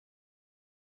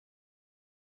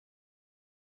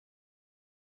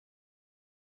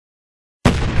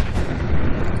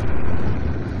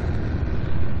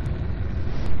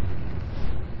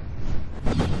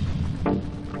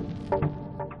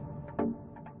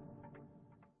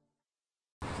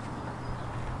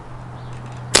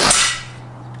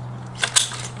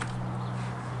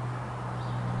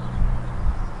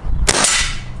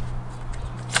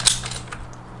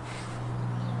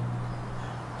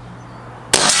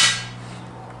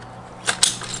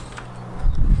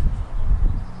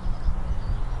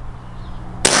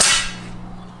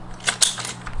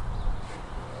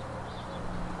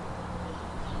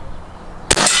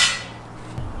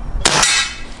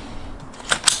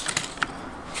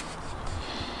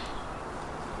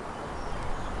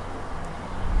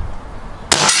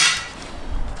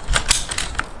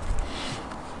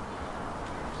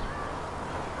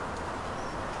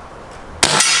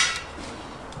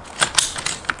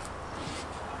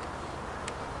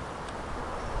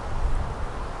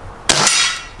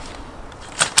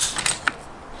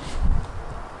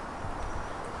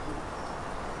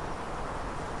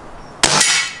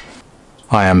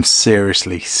I am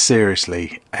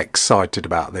seriously excited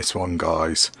about this one,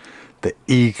 guys. The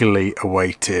eagerly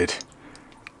awaited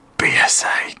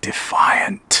BSA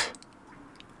Defiant.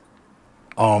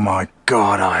 Oh my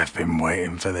god, I have been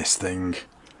waiting for this thing,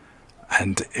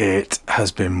 and it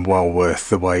has been well worth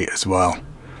the wait as well.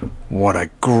 What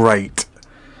a great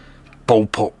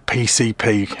bullpup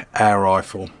PCP air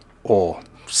rifle, or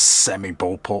semi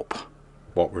bullpup,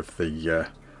 what with the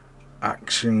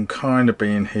action kind of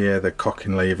being here, the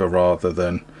cocking lever, rather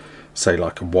than say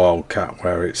like a Wildcat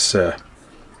where it's sort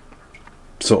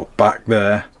of back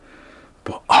there.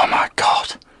 But oh my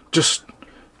god, just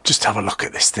have a look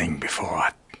at this thing before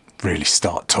I really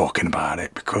start talking about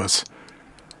it, because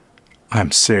I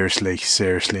am seriously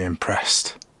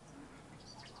impressed.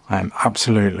 I am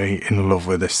absolutely in love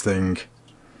with this thing.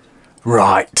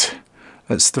 Right,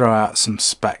 let's throw out some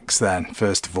specs then,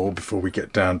 first of all, before we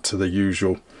get down to the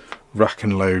usual rack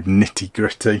and load nitty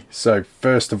gritty. So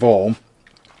first of all,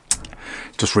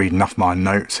 just reading off my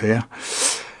notes here.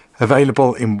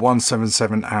 Available in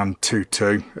 177 and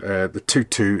 22. The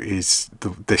 22 is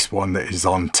this one that is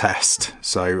on test.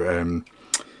 So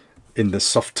in the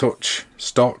soft touch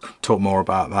stock, talk more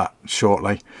about that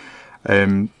shortly.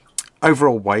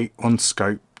 Overall weight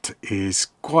unscoped is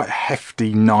quite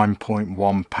hefty,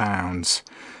 9.1 pounds.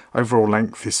 Overall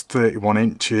length is 31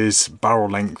 inches, barrel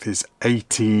length is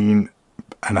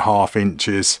 18.5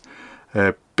 inches.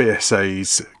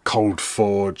 BSA's cold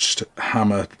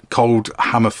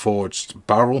hammer forged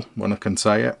barrel, when I can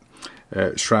say it.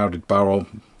 Shrouded barrel.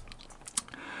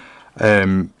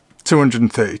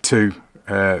 232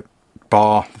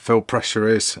 bar the fill pressure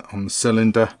is on the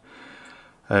cylinder.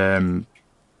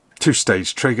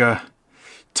 Two-stage trigger.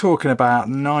 Talking about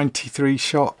 93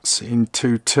 shots in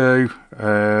 2.2,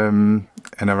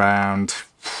 and around,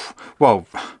 well,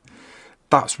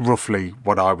 that's roughly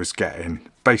what I was getting.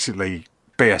 Basically,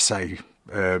 BSA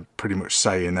pretty much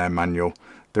say in their manual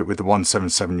that with the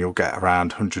 177 you'll get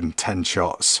around 110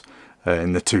 shots.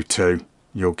 In the 2.2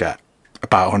 you'll get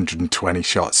about 120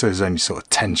 shots. So there's only sort of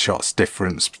 10 shots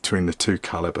difference between the two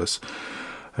calibers.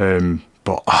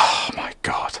 But oh my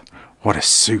god, what a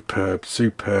superb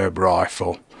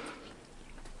rifle.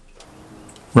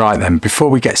 Right then, before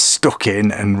we get stuck in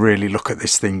and really look at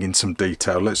this thing in some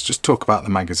detail, let's just talk about the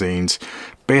magazines.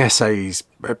 BSA's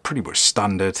pretty much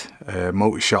standard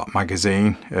multi-shot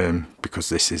magazine, because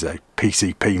this is a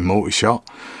PCP multi-shot.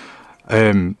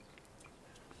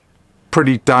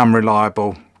 Pretty damn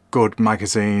reliable, good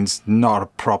magazines, not a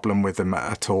problem with them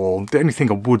at all. The only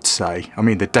thing I would say, I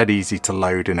mean, they're dead easy to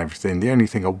load and everything. The only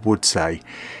thing I would say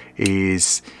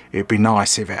is it'd be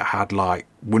nice if it had, like,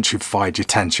 once you've fired your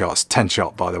 10 shots, 10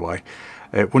 shot by the way,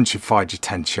 once you've fired your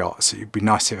 10 shots, it'd be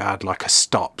nice if it had like a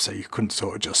stop, so you couldn't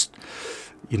sort of just,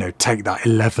 you know, take that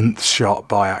 11th shot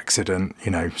by accident, you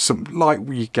know, something like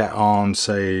you get on,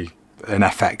 say, an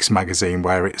FX magazine,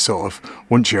 where it sort of,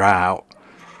 once you're out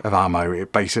of ammo,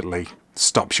 it basically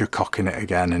stops you cocking it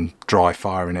again and dry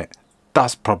firing it.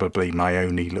 That's probably my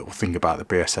only little thing about the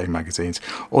BSA magazines.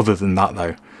 Other than that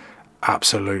though,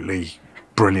 absolutely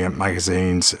brilliant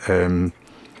magazines.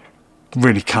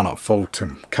 Really cannot fault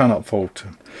them,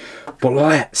 But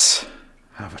let's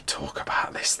have a talk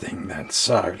about this thing then.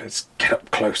 So let's get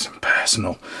up close and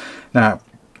personal. Now,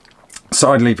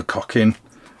 side lever cocking,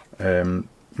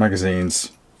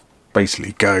 magazines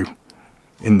basically go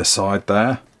in the side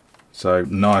there, so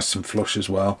nice and flush as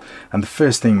well. And the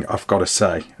first thing I've got to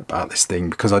say about this thing,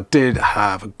 because I did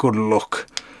have a good look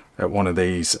at one of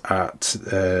these at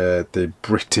the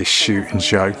British shooting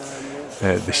show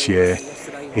this year,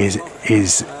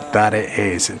 is that it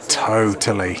is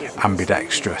totally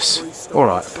ambidextrous.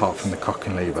 Alright, apart from the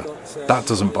cocking lever. That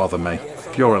doesn't bother me.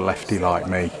 If you're a lefty like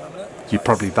me, you're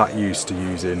probably that used to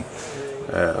using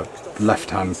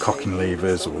left-hand cocking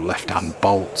levers or left-hand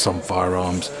bolts on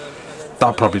firearms.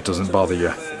 That probably doesn't bother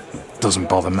you. Doesn't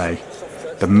bother me.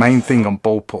 The main thing on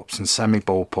bullpups and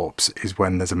semi-bullpups is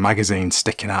when there's a magazine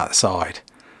sticking out the side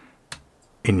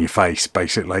in your face,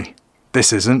 basically.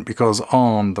 This isn't, because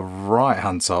on the right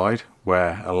hand side,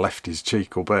 where a lefty's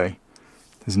cheek will be,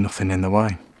 there's nothing in the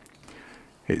way.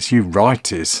 It's you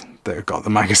righties that have got the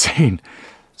magazine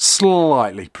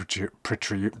slightly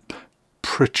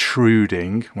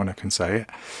protruding, when I can say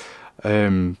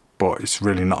it, but it's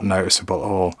really not noticeable at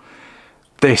all.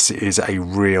 This is a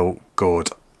real good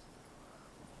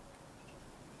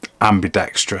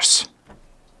ambidextrous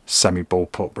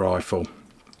semi-bullpup rifle,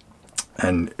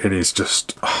 and it is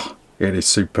just, oh, it is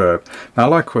superb. Now,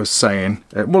 like I was saying,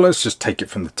 well, let's just take it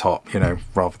from the top, you know,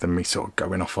 rather than me sort of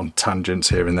going off on tangents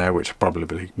here and there, which I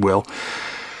probably will.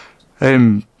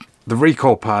 the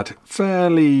recoil pad,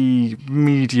 fairly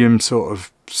medium sort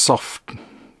of soft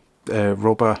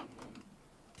rubber,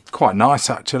 quite nice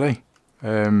actually.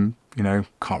 You know,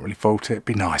 can't really fault it. It'd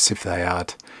be nice if they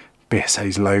had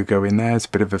BSA's logo in there as a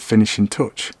bit of a finishing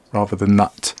touch rather than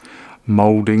that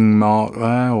moulding mark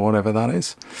there or whatever that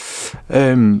is.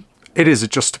 It is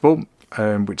adjustable,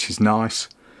 which is nice.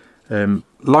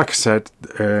 Like I said,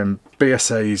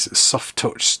 BSA's soft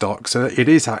touch stock, so it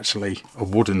is actually a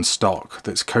wooden stock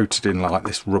that's coated in like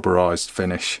this rubberized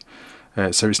finish.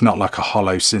 So it's not like a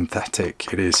hollow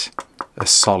synthetic, it is a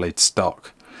solid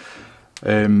stock.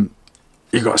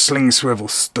 You've got a sling swivel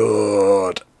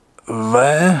stud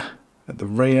there at the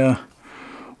rear,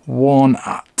 one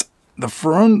at the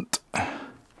front,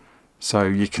 so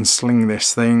you can sling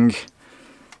this thing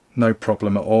no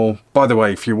problem at all. By the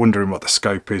way, if you're wondering what the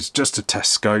scope is, just a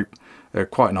test scope,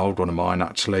 quite an old one of mine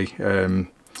actually.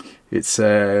 It's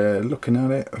looking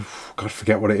at it, God, I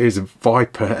forget what it is, a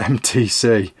Viper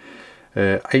MTC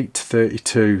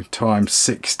 832 ×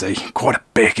 60, quite a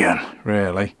big one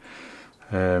really.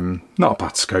 Not a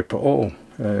bad scope at all,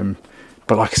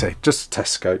 but like I say, just a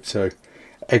test scope, so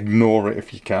ignore it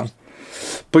if you can.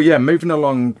 But yeah, moving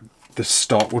along the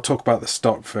stock, we'll talk about the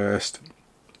stock first.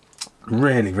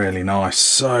 Really, really nice,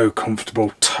 so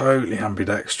comfortable, totally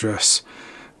ambidextrous.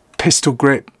 Pistol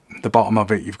grip, the bottom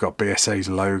of it, you've got BSA's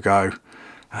logo,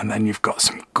 and then you've got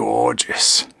some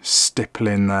gorgeous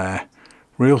stippling there,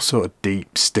 real sort of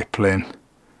deep stippling,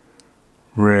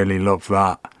 really love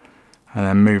that. And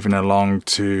then moving along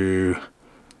to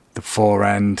the fore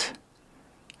end,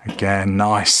 again,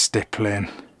 nice stippling,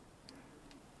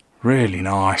 really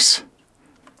nice.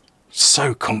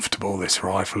 So comfortable this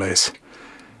rifle is.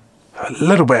 A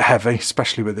little bit heavy,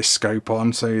 especially with this scope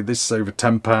on, so this is over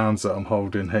 10 pounds that I'm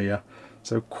holding here,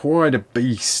 so quite a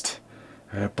beast,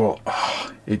 but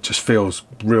it just feels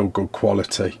real good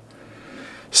quality.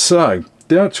 So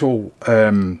the actual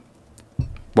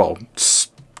well,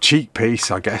 cheek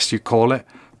piece, I guess you'd call it,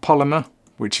 polymer,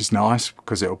 which is nice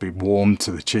because it'll be warm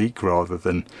to the cheek rather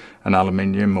than an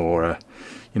aluminium or a,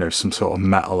 you know, some sort of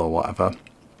metal or whatever.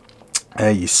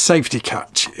 Your safety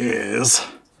catch is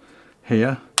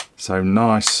here, so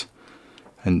nice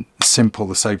and simple.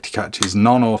 The safety catch is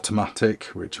non-automatic,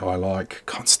 which I like.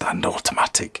 Can't stand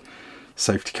automatic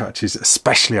safety catches,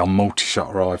 especially on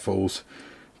multi-shot rifles.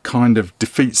 Kind of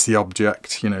defeats the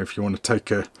object, you know, if you want to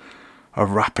take a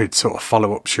rapid sort of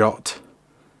follow-up shot.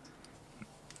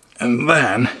 And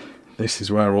then this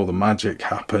is where all the magic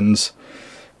happens.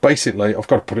 Basically, I've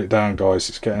got to put it down, guys,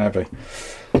 it's getting heavy.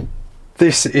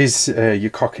 This is your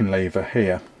cocking lever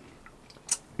here.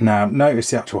 Now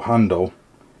notice the actual handle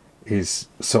is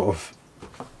sort of,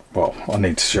 well, I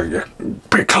need to show you a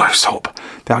bit close up.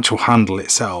 The actual handle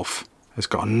itself has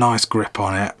got a nice grip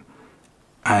on it,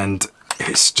 and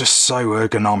it's just so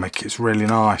ergonomic, it's really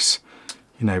nice.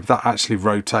 You know, that actually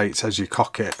rotates as you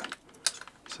cock it,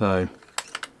 so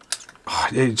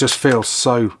it just feels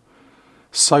so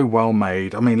well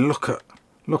made. I mean,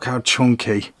 look how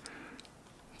chunky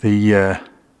the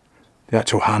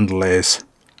actual handle is,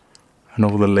 and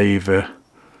all the lever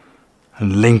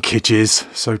and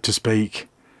linkages, so to speak.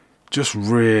 Just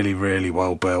really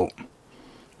well built.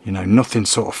 You know, nothing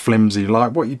sort of flimsy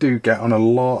like what you do get on a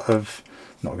lot of,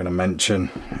 not going to mention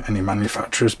any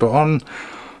manufacturers, but on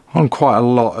quite a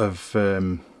lot of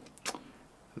you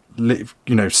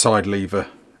know, side lever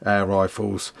air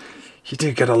rifles, you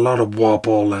do get a lot of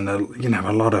wobble and you know,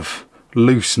 a lot of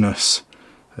looseness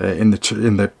in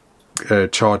the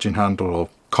charging handle or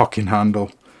cocking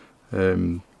handle,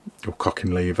 or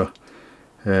cocking lever.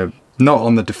 Not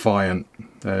on the Defiant.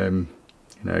 You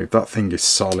know, that thing is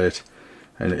solid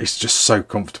and it's just so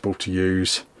comfortable to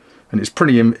use, and it's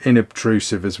pretty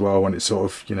inobtrusive as well when it's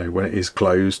sort of, you know, when it is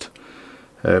closed.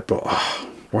 But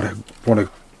what a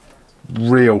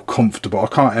real comfortable, I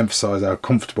can't emphasize how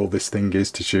comfortable this thing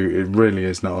is to shoot. It really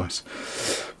is nice.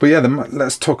 But yeah,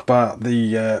 let's talk about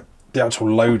the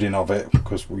actual loading of it,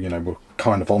 because, you know, we're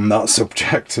kind of on that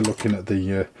subject, looking at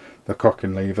the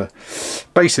cocking lever.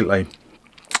 Basically,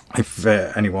 if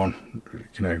anyone,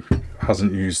 you know,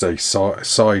 hasn't used a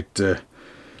side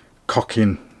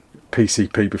cocking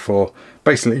PCP before,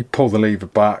 basically pull the lever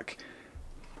back,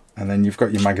 and then you've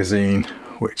got your magazine,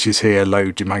 which is here.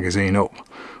 Load your magazine up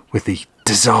with the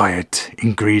desired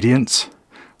ingredients,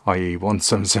 i.e.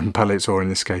 177 pellets, or in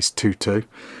this case 22.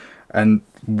 And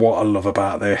what I love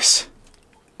about this,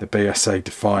 the BSA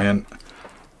Defiant,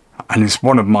 and it's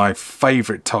one of my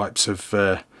favourite types of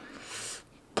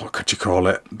what could you call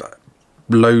it,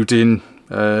 loading,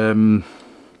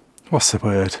 what's the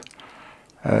word,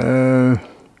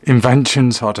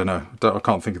 inventions, I don't know, I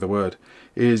can't think of the word,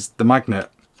 is the magnet.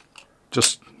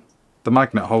 just the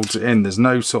magnet holds it in. There's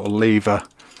no sort of lever,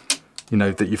 you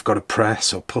know, that you've got to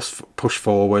press or push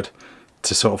forward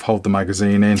to sort of hold the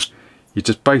magazine in. You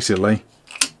just basically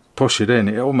push it in.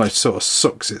 It almost sort of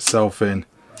sucks itself in,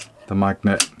 the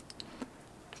magnet.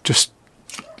 Just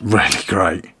really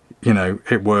great. You know,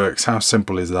 it works. How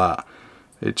simple is that?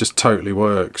 It just totally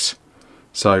works.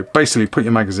 So basically put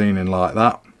your magazine in like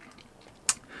that,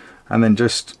 and then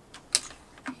just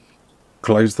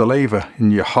close the lever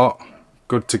and you're hot,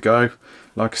 good to go.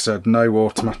 Like I said, no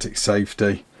automatic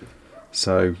safety,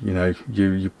 so you know,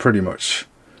 you're pretty much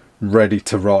ready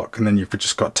to rock. And then you've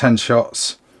just got 10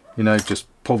 shots, you know, just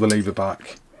pull the lever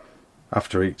back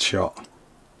after each shot.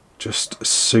 Just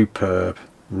superb,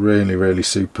 really, really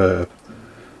superb.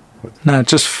 Now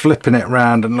just flipping it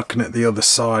around and looking at the other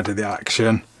side of the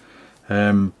action,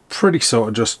 pretty sort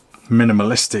of just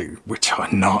minimalistic, which I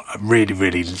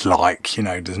really like. You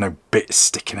know, there's no bits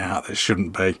sticking out that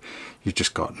shouldn't be. You've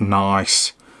just got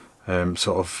nice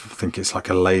sort of, I think it's like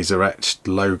a laser etched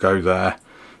logo there,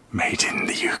 made in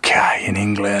the UK, in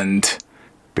England,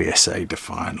 BSA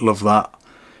Defiant. Love that.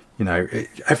 You know,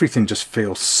 everything just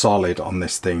feels solid on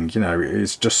this thing. You know,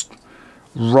 it's just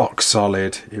rock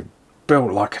solid. It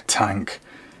built like a tank.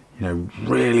 You know,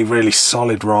 really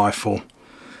solid rifle.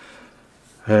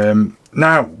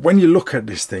 Now when you look at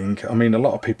this thing, I mean, a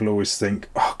lot of people always think,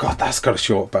 oh god, that's got a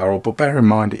short barrel, but bear in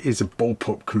mind it is a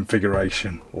bullpup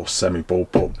configuration, or semi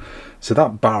bullpup, so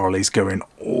that barrel is going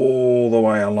all the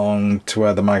way along to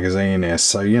where the magazine is.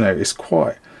 So you know, it's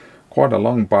quite a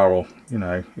long barrel. You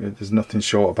know, there's nothing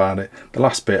short about it. The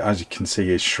last bit, as you can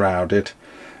see, is shrouded,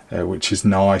 which is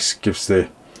nice, gives the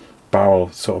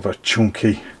barrel sort of a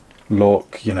chunky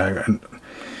look, you know. And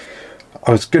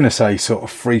I was gonna say sort of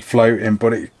free floating,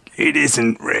 but it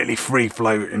isn't really free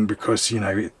floating, because you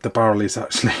know, the barrel is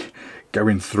actually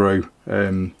going through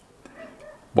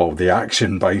well, the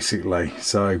action basically.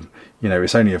 So you know,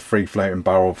 it's only a free floating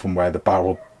barrel from where the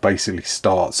barrel basically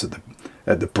starts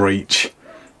at the breech,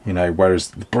 you know, whereas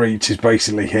the breech is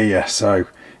basically here. So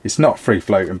it's not free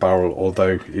floating barrel,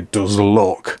 although it does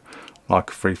look like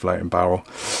a free floating barrel.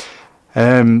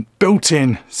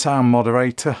 Built-in sound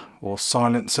moderator or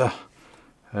silencer,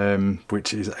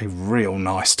 which is a real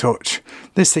nice touch.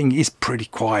 This thing is pretty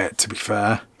quiet, to be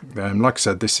fair. Like I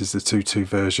said, this is the 2.2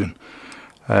 version.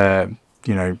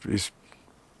 You know, it's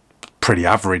pretty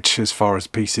average as far as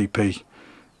PCP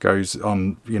goes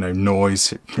on, you know,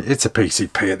 noise. It's a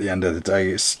PCP at the end of the day.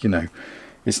 It's, you know,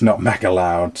 it's not mega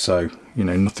loud, so you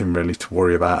know, nothing really to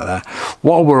worry about there.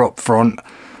 While we're up front,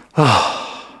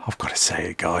 I've got to say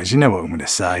it, guys, you know what I'm going to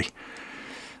say.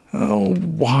 Oh,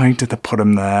 why did they put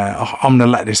them there? Oh, I'm going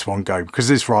to let this one go, because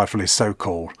this rifle is so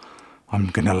cool. I'm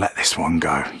going to let this one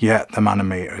go. Yeah, the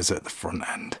manometer is at the front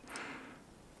end,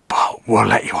 but we'll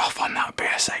let you off on that,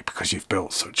 BSA, because you've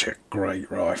built such a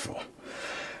great rifle.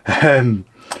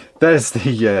 There's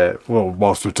the, well,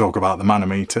 whilst we talk about the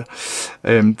manometer,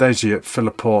 there's your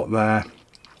filler port there,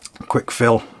 quick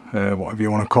fill, whatever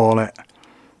you want to call it.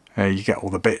 You get all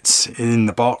the bits in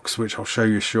the box, which I'll show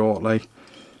you shortly.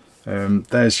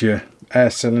 There's your air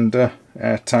cylinder,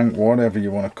 air tank, whatever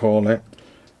you want to call it.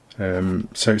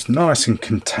 So it's nice and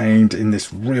contained in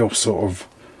this real sort of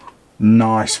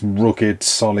nice, rugged,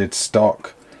 solid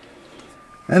stock.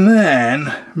 And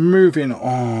then moving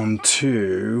on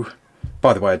to,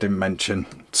 by the way, I didn't mention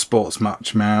sports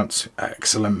match mounts,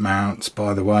 excellent mounts,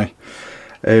 by the way.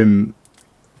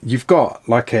 You've got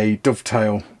like a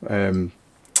dovetail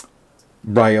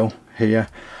rail here.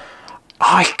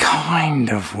 I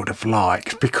kind of would have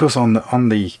liked, because on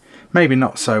the maybe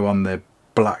not so on the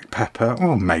black pepper,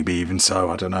 or maybe even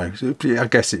so, I don't know. I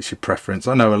guess it's your preference.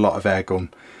 I know a lot of airgun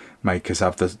makers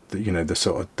have the you know, the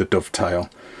sort of the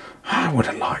dovetail. I would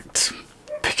have liked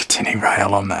Picatinny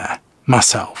rail on there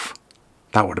myself.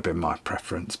 That would have been my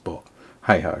preference, but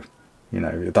hey ho, you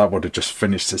know, that would have just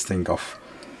finished this thing off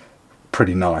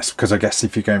pretty nice. Because I guess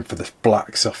if you're going for the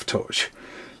black soft touch,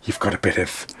 you've got a bit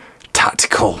of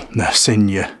tacticalness in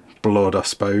your blood, I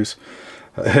suppose.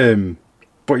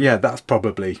 But yeah, that's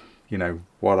probably, you know,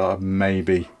 what I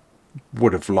maybe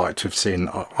would have liked to have seen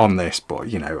on this. But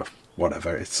you know,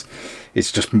 whatever, it's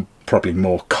just probably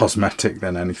more cosmetic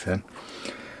than anything.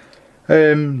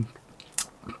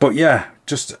 But yeah,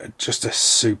 just a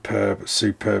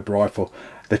superb rifle.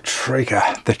 The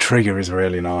trigger is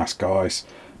really nice, guys.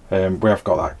 We have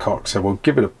got that cock, so we'll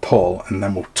give it a pull and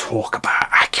then we'll talk about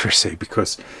accuracy,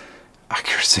 because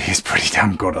accuracy is pretty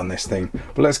damn good on this thing.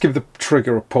 But let's give the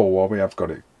trigger a pull while we have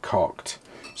got it cocked.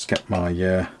 Just get my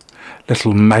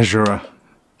little measurer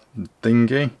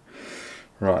thingy.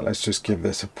 Right, let's just give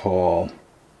this a pull.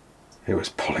 It was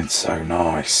pulling so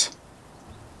nice.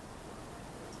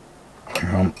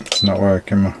 Hang on, it's not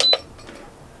working.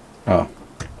 Oh,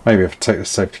 maybe if I take the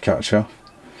safety catch off.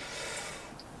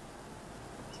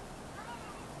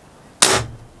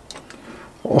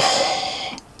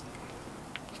 Oh,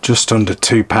 just under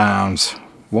 £2,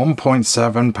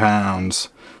 1.7 pounds.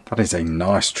 That is a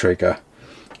nice trigger.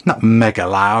 Not mega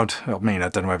loud. I mean, I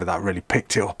don't know whether that really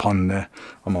picked it up on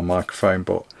my microphone,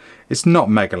 but it's not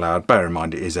mega loud. Bear in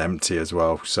mind it is empty as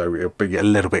well, so it'll be a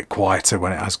little bit quieter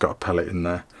when it has got a pellet in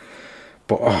there.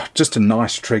 But oh, just a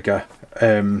nice trigger.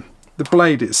 The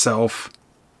blade itself,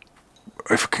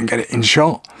 if I can get it in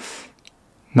shot,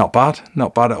 not bad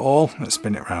at all. Let's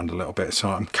spin it around a little bit so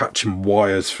I'm catching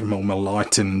wires from all my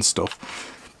lighting and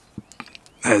stuff.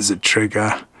 There's a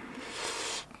trigger.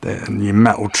 Then your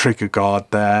metal trigger guard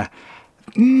there.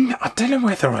 I don't know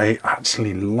whether I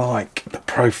actually like the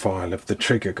profile of the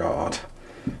trigger guard.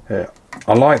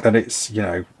 I like that it's, you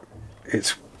know,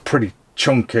 it's pretty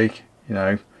chunky, you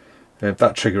know.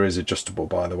 That trigger is adjustable,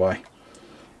 by the way.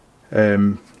 I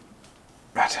don't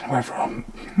know whether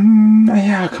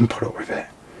yeah, I can put up with it.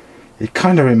 It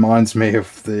kind of reminds me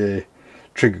of the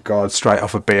trigger guard straight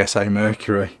off of BSA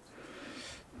Mercury.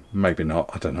 Maybe not,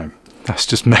 I don't know. That's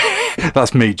just me.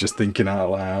 That's me just thinking out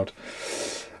loud.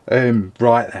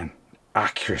 Right then,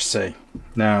 accuracy.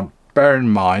 Now, bear in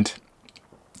mind,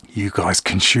 you guys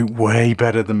can shoot way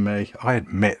better than me. I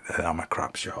admit that I'm a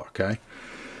crap shot, okay?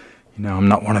 You know, I'm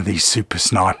not one of these super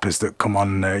snipers that come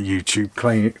on YouTube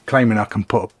claiming I can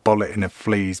put a bullet in a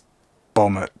flea's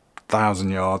bomb at 1,000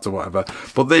 yards or whatever.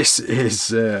 But this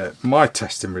is my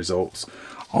testing results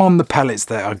on the pellets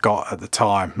that I got at the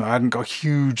time. I hadn't got a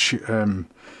huge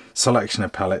selection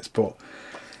of pellets, but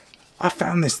I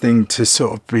found this thing to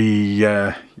sort of be,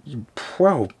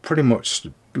 well, pretty much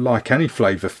like any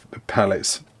flavour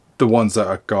pellets. The ones that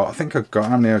I got, I think I got,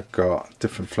 how many I got?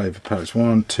 Different flavour pellets.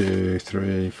 1, 2,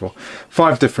 3, 4,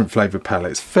 5 different flavour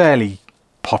pellets. Fairly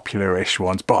popular-ish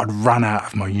ones, but I'd run out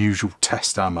of my usual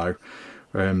test ammo.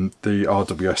 The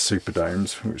RWS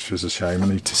Superdomes, which was a shame. I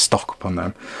need to stock up on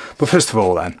them. But first of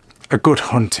all then, a good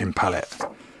hunting pellet.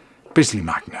 Bisley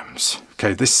Magnums.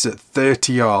 Okay, this is at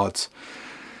 30 yards.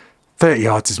 30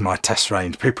 yards is my test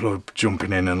range. People are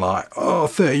jumping in and like, oh,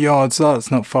 30 yards,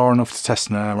 that's not far enough to test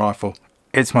an air rifle.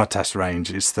 It's my test range,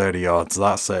 it's 30 yards,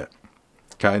 that's it.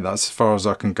 Okay, that's as far as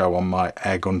I can go on my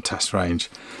air gun test range.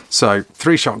 So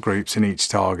 3 shot groups in each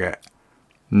target.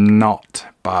 Not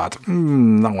bad.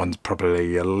 That one's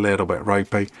probably a little bit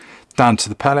ropey. Down to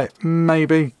the pellet,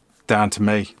 maybe. Down to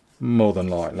me, more than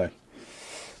likely.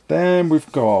 Then we've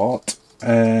got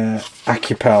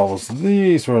Acupels.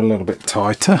 These were a little bit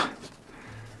tighter.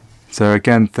 So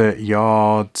again, 30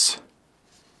 yards.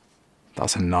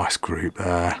 That's a nice group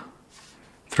there.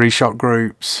 3 shot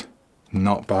groups,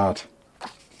 not bad.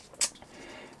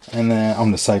 And then I'm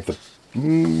going to save the,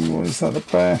 is that the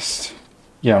best?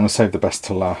 Yeah, I'm going to save the best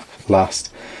to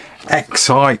last.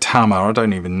 Excite hammer. I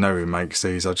don't even know who makes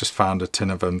these. I just found a tin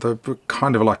of them. They're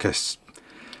kind of like a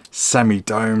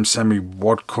semi-dome,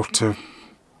 semi-wad cutter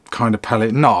kind of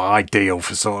pellet. Not ideal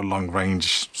for sort of long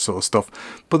range sort of stuff,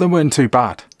 but they weren't too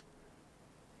bad.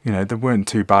 You know, they weren't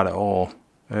too bad at all.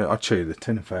 I'd show you the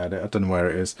tin if I had it. I don't know where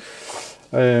it is.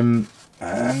 And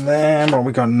then what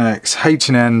we got next?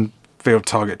 H&N Field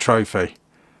Target Trophy.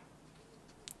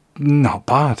 Not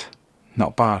bad.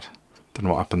 Not bad. Don't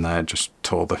know what happened there. Just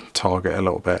tore the target a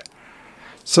little bit.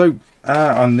 So,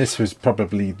 and this was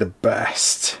probably the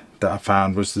best that I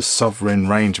found, was the Sovereign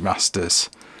Rangemasters.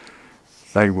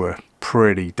 They were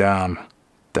pretty damn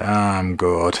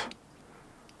good.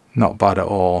 Not bad at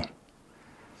all.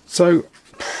 So,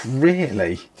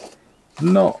 really,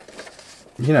 not,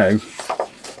 you know,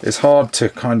 it's hard to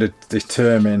kind of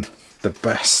determine the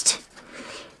best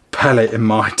pellet in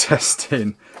my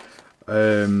testing,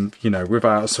 you know,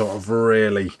 without sort of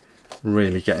really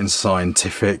getting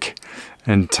scientific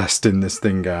and testing this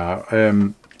thing out.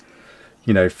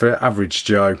 You know, for average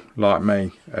Joe like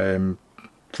me,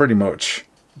 pretty much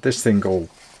this thing will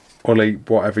eat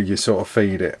whatever you sort of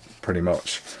feed it, pretty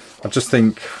much. I just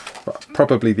think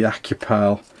probably the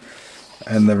Acupel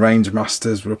and the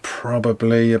Rangemasters were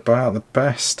probably about the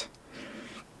best.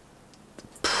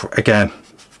 Again,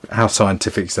 how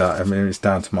scientific is that? I mean, it's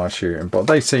down to my shooting, but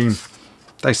they seem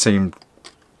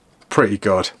pretty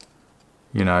good.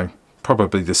 You know,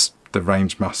 probably the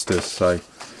Rangemasters. So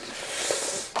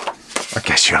I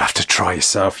guess you'll have to try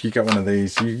yourself. You get one of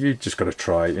these, you just got to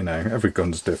try it. You know, every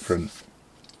gun's different.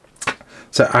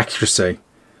 So accuracy,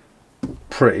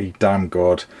 pretty damn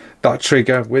good. That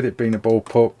trigger, with it being a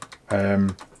bullpup,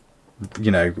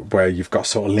 you know, where you've got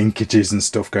sort of linkages and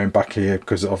stuff going back here,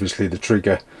 because obviously the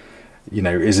trigger, you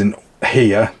know, isn't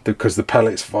here because the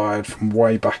pellet's fired from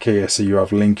way back here, so you have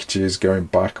linkages going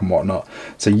back and whatnot.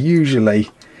 So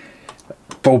usually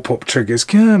bullpup triggers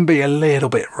can be a little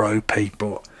bit ropey,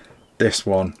 but this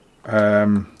one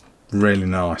really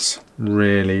nice,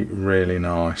 really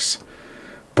nice.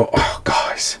 But oh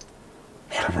guys,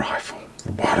 what a rifle,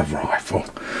 what a rifle.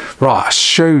 Right, I'll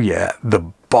show you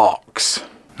the box.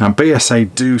 Now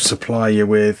BSA do supply you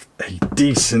with a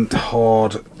decent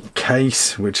hard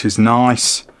case, which is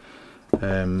nice.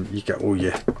 You get all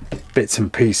your bits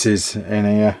and pieces in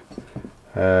here,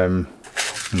 and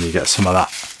you get some of that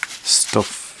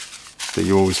stuff that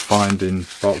you always find in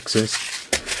boxes.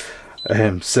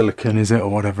 Silicone, is it, or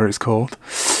whatever it's called.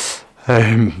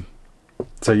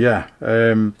 So yeah,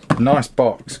 nice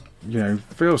box. You know,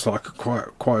 feels like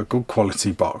quite a good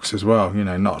quality box as well. You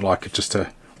know, not like just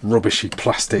a rubbishy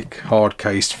plastic hard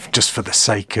case just for the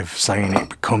sake of saying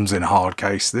it comes in a hard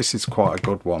case. This is quite a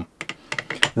good one.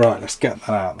 Right, let's get that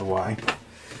out of the way.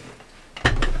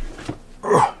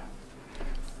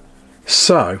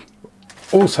 So,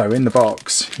 also in the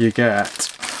box you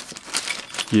get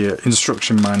your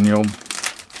instruction manual.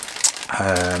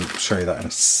 I'll show you that in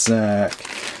a sec.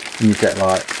 And you get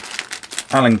like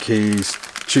Allen keys,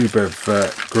 tube of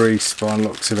grease by the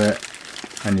looks of it,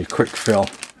 and your quick fill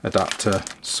adapter,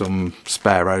 some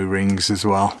spare O-rings as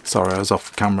well. Sorry, I was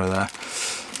off camera there.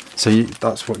 So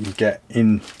that's what you get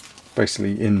in,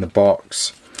 basically in the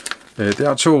box. The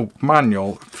actual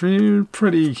manual, pretty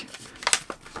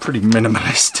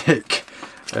minimalistic.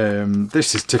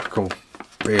 This is typical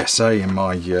BSA in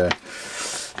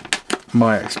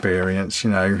my experience.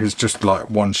 You know, it's just like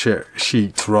one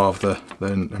sheet rather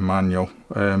than a manual.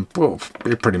 But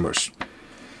it pretty much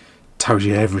tells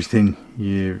you everything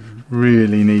you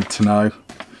really need to know.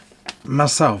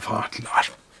 Myself, I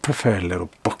prefer a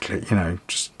little booklet. You know,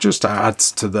 just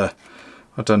adds to the,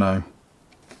 I don't know,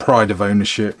 pride of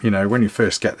ownership. You know, when you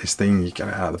first get this thing, you get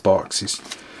it out of the box. It's,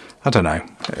 I don't know,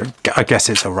 I guess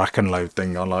it's a rack and load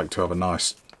thing. I like to have a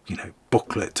nice, you know,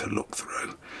 booklet to look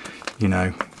through, you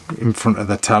know, in front of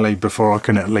the telly before I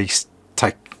can at least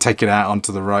take it out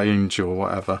onto the range or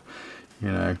whatever,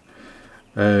 you know.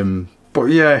 But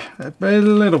yeah, a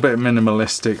little bit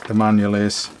minimalistic, the manual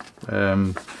is,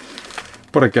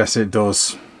 but I guess it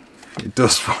does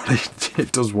what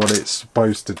it's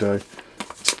supposed to do.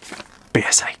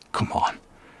 BSA, come on,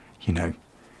 you know.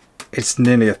 It's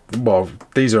nearly well,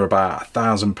 these are about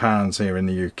 £1,000 here in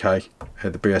the UK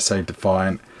at the BSA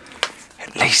Defiant.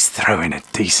 At least throw in a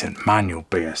decent manual,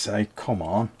 BSA, come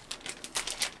on.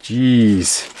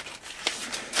 Jeez.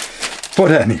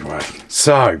 But anyway,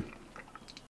 so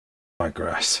I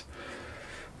digress.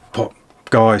 But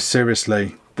guys,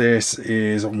 seriously, this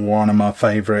is one of my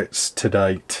favourites to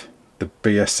date. The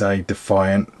BSA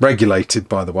Defiant, regulated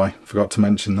by the way, forgot to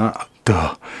mention that.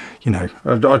 Duh. You know,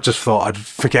 I just thought I'd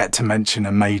forget to mention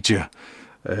a major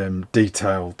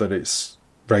detail, that it's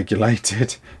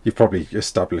regulated. You've probably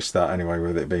established that anyway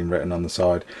with it being written on the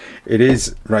side. It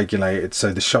is regulated,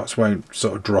 so the shots won't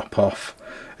sort of drop off.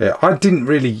 I didn't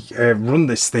really run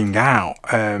this thing out.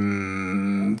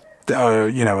 You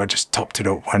know, I just topped it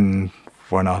up when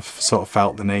I sort of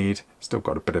felt the need. Still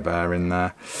got a bit of air in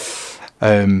there.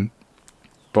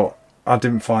 But I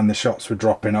didn't find the shots were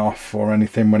dropping off or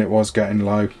anything when it was getting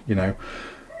low, you know,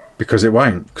 because it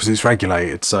won't, because it's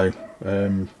regulated. So,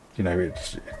 you know,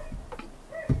 it's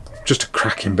just a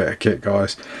cracking bit of kit,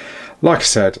 guys. Like I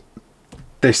said,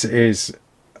 this is,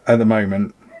 at the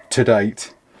moment, to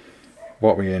date,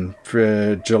 what we're in,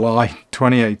 for July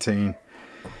 2018,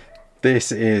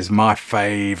 this is my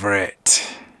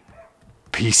favourite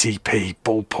PCP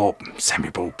bullpup,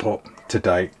 semi-bullpup to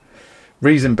date.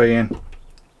 Reason being,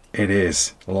 it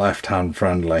is left-hand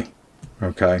friendly.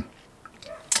 Okay,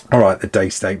 all right, the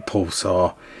Daystate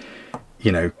Pulsar,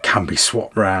 you know, can be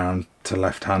swapped round to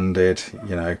left-handed,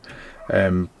 you know,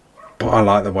 but I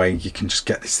like the way you can just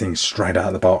get this thing straight out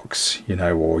of the box, you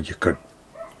know, or you could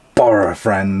borrow a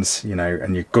friend's, you know,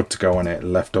 and you're good to go on it,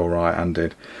 left or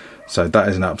right-handed. So that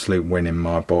is an absolute win in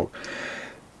my book.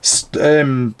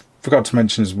 Forgot to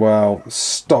mention as well,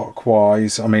 stock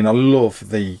wise, I mean, I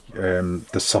love the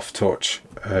soft touch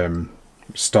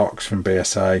stocks from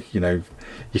BSA. You know,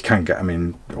 you can get them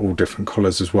in all different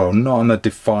colours as well. Not on the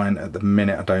Defiant at the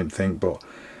minute, I don't think, but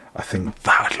I think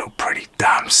that would look pretty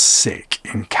damn sick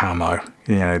in camo.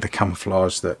 You know, the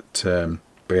camouflage that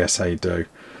BSA do.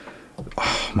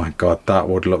 Oh my god, that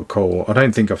would look cool. I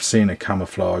don't think I've seen a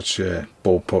camouflage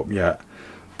bullpup yet.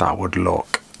 That would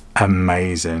look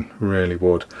amazing, really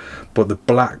would. But the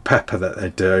black pepper that they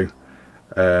do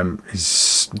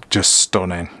is just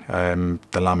stunning.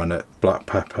 The laminate black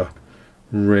pepper,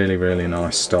 Really, really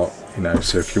nice stock, you know.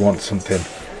 So if you want something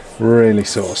really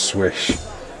sort of swish,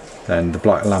 then the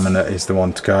black laminate is the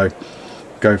one to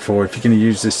go for. If you're going to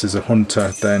use this as a hunter,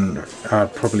 then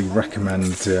I'd probably recommend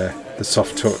the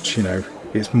soft touch. You know,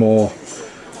 it's more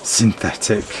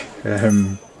synthetic,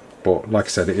 but like I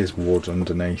said, it is wood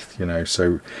underneath, you know,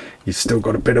 so you've still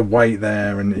got a bit of weight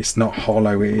there, and it's not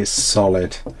hollow, it is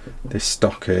solid, this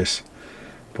stock is.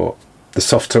 But the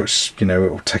soft touch, you know,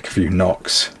 it will take a few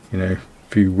knocks, you know, a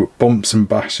few bumps and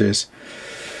bashes.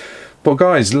 But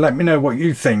guys, let me know what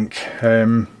you think.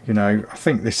 You know, I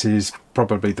think this is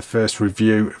probably the first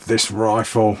review of this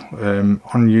rifle on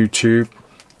YouTube.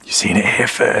 You've seen it here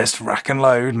first. Rack and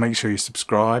Load. Make sure you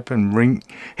subscribe and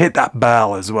hit that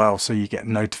bell as well, so you get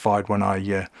notified when I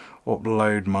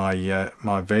upload my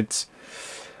my vids.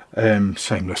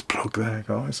 Shameless plug there,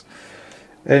 guys.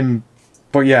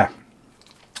 But yeah,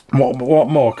 what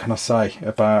more can I say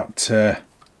about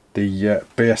the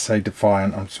BSA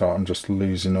Defiant? I'm sorry, I'm just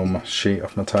losing all my sheet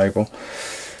off my table.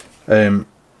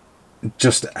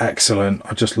 Just excellent.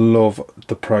 I just love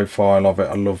the profile of it.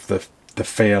 I love the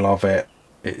feel of it.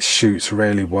 It shoots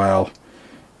really well,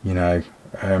 you know.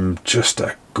 Just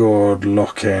a good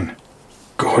looking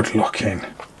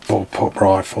bullpup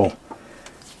rifle,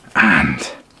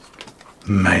 and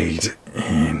made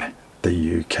in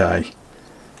the UK,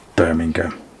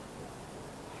 Birmingham.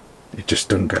 It just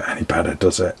doesn't get any better,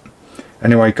 does it?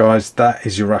 Anyway guys, that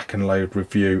is your Rack and Load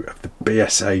review of the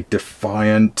BSA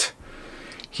Defiant.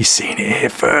 You've seen it here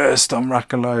first on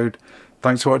Rack and Load.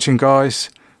 Thanks for watching,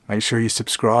 guys. Make sure you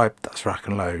subscribe. That's Rack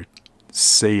and Load.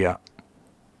 See ya.